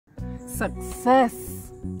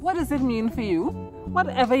Success. What does it mean for you?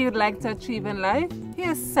 Whatever you'd like to achieve in life,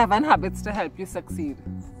 here's 7 habits to help you succeed.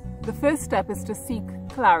 The first step is to seek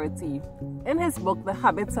clarity. In his book, The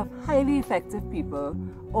Habits of Highly Effective People,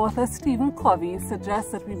 author Stephen Covey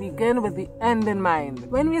suggests that we begin with the end in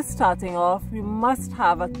mind. When we're starting off, we must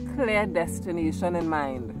have a clear destination in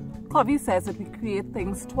mind. Covey says that we create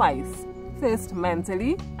things twice, first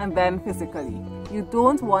mentally and then physically. You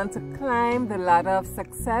don't want to climb the ladder of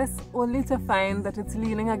success only to find that it's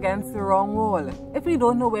leaning against the wrong wall. If we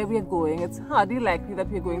don't know where we're going, it's hardly likely that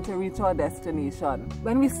we're going to reach our destination.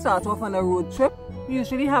 When we start off on a road trip, we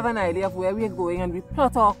usually have an idea of where we're going and we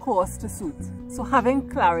plot our course to suit. So having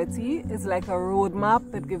clarity is like a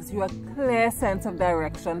roadmap that gives you a clear sense of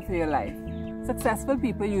direction for your life. Successful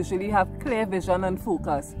people usually have clear vision and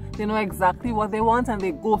focus. They know exactly what they want and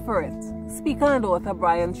they go for it. Speaker and author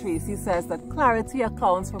Brian Tracy says that clarity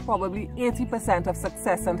accounts for probably 80% of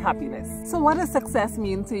success and happiness. So what does success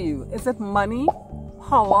mean to you? Is it money,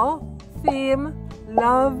 power, fame,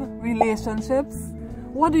 love, relationships?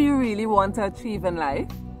 What do you really want to achieve in life?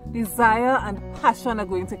 Desire and passion are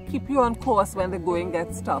going to keep you on course when the going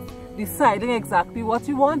gets tough. Deciding exactly what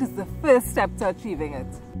you want is the first step to achieving it.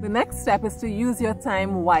 The next step is to use your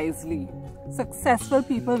time wisely. Successful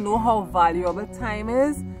people know how valuable time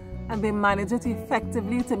is and they manage it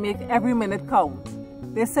effectively to make every minute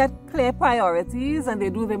count. They set clear priorities and they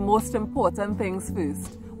do the most important things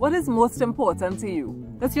first. What is most important to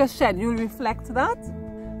you? Does your schedule reflect that?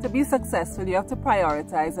 To be successful, you have to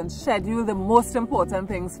prioritize and schedule the most important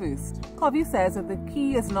things first. Covey says that the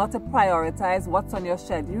key is not to prioritize what's on your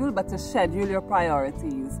schedule, but to schedule your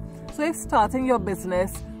priorities. So if starting your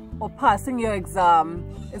business or passing your exam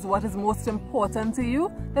is what is most important to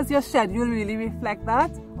you, does your schedule really reflect that?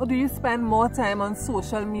 Or do you spend more time on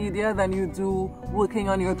social media than you do working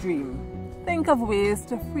on your dream? Think of ways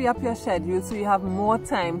to free up your schedule so you have more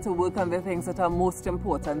time to work on the things that are most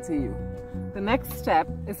important to you. The next step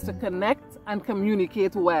is to connect and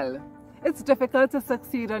communicate well. It's difficult to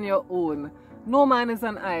succeed on your own. No man is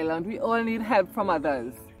an island. We all need help from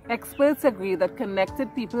others. Experts agree that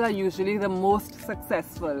connected people are usually the most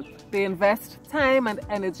successful. They invest time and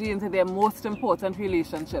energy into their most important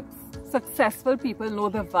relationships. Successful people know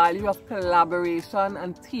the value of collaboration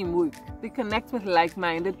and teamwork. They connect with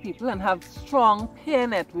like-minded people and have strong peer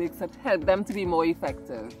networks that help them to be more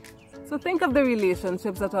effective. So think of the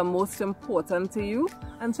relationships that are most important to you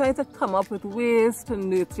and try to come up with ways to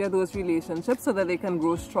nurture those relationships so that they can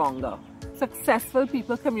grow stronger. Successful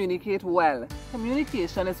people communicate well.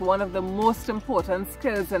 Communication is one of the most important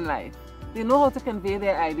skills in life. They know how to convey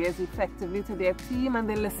their ideas effectively to their team and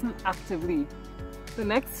they listen actively. The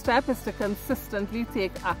next step is to consistently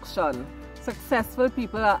take action. Successful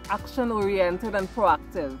people are action-oriented and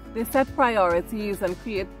proactive. They set priorities and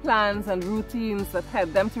create plans and routines that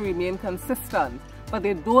help them to remain consistent, but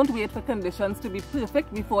they don't wait for conditions to be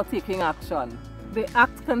perfect before taking action. They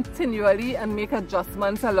act continually and make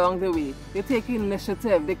adjustments along the way. They take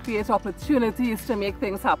initiative, they create opportunities to make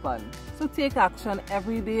things happen. So take action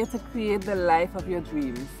every day to create the life of your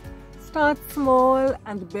dreams. Start small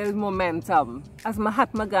and build momentum. As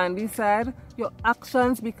Mahatma Gandhi said, your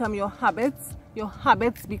actions become your habits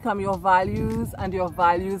become your values, and your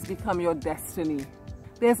values become your destiny.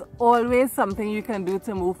 There's always something you can do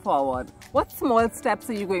to move forward. What small steps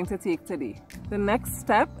are you going to take today? The next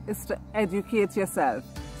step is to educate yourself.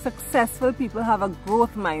 Successful people have a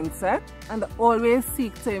growth mindset and always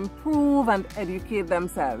seek to improve and educate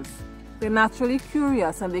themselves. They're naturally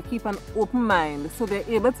curious and they keep an open mind, so they're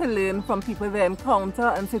able to learn from people they encounter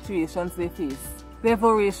and situations they face. They're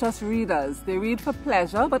voracious readers. They read for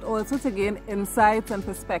pleasure, but also to gain insights and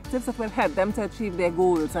perspectives that will help them to achieve their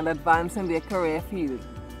goals and advance in their career field.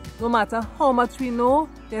 No matter how much we know,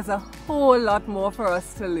 there's a whole lot more for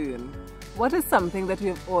us to learn. What is something that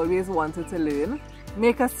you've always wanted to learn?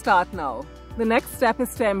 Make a start now. The next step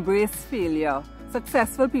is to embrace failure.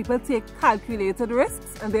 Successful people take calculated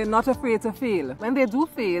risks and they're not afraid to fail. When they do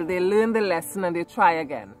fail, they learn the lesson and they try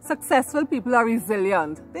again. Successful people are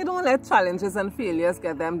resilient. They don't let challenges and failures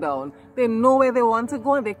get them down. They know where they want to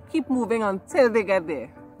go and they keep moving until they get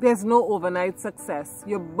there. There's no overnight success.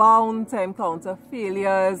 You're bound to encounter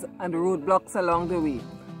failures and roadblocks along the way.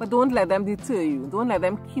 But don't let them deter you. Don't let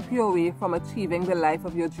them keep you away from achieving the life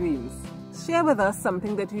of your dreams. Share with us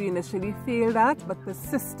something that you initially failed at but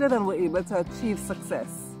persisted and were able to achieve success.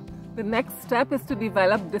 The next step is to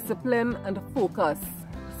develop discipline and focus.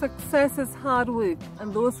 Success is hard work,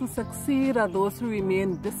 and those who succeed are those who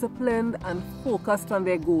remain disciplined and focused on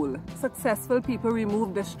their goal. Successful people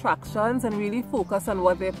remove distractions and really focus on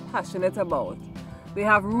what they're passionate about. They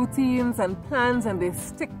have routines and plans and they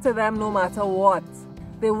stick to them no matter what.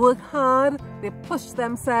 They work hard, they push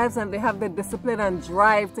themselves, and they have the discipline and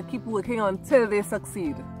drive to keep working until they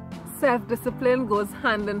succeed. Self-discipline goes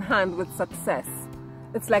hand in hand with success.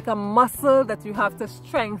 It's like a muscle that you have to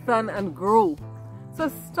strengthen and grow. So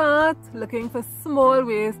start looking for small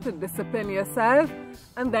ways to discipline yourself,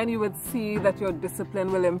 and then you would see that your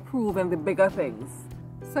discipline will improve in the bigger things.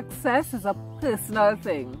 Success is a personal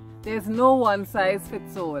thing. There's no one size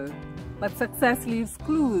fits all. But success leaves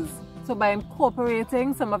clues. So by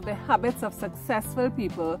incorporating some of the habits of successful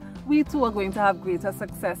people, we too are going to have greater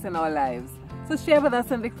success in our lives. So share with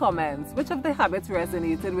us in the comments which of the habits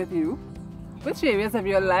resonated with you. Which areas of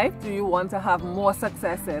your life do you want to have more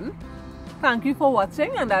success in? Thank you for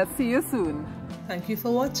watching, and I'll see you soon. Thank you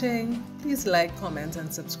for watching. Please like, comment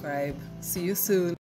and subscribe. See you soon.